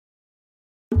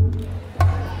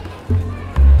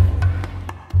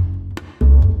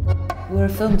We're a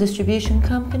film distribution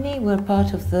company. We're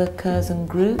part of the Curzon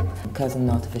Group, Curzon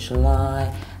Artificial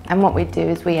Eye. And what we do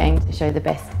is we aim to show the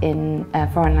best in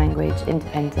foreign language,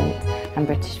 independent and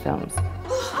British films.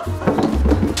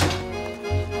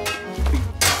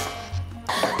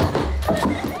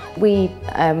 We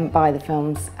buy the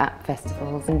films at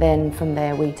festivals, and then from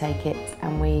there we take it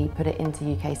and we put it into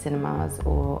UK cinemas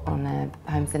or on a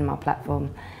home cinema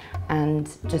platform and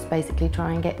just basically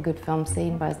try and get a good film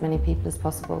seen by as many people as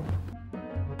possible.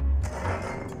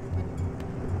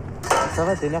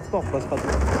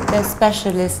 They're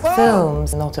specialist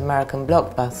films, not American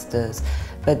blockbusters,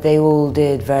 but they all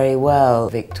did very well.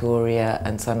 Victoria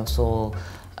and Son of Saul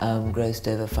grossed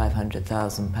over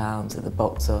 £500,000 at the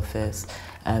box office,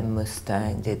 and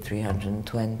Mustang did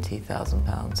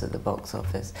 £320,000 at the box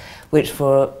office, which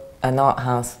for an art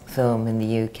house film in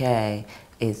the UK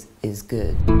is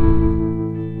good.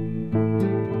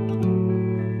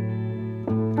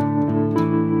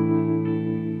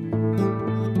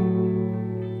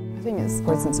 I think it's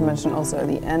important to mention also at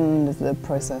the end of the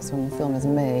process when the film is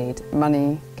made,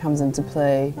 money comes into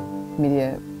play,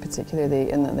 media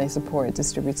particularly, in that they support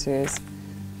distributors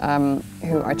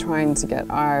who are trying to get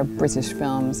our British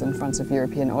films in front of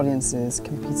European audiences,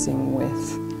 competing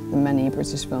with the many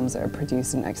British films that are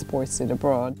produced and exported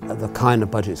abroad. The kind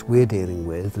of budgets we're dealing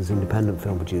with as independent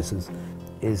film producers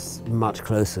is much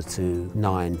closer to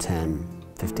 $9, $10,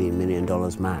 $15 million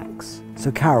max.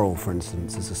 So Carol, for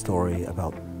instance, is a story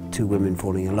about two women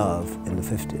falling in love in the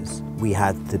 50s. We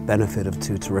had the benefit of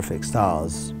two terrific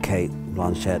stars, Kate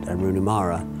Blanchett and Rooney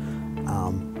Mara,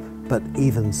 but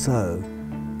even so,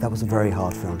 that was a very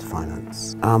hard film to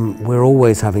finance. We're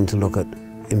always having to look at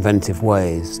inventive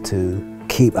ways to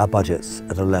keep our budgets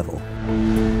at a level.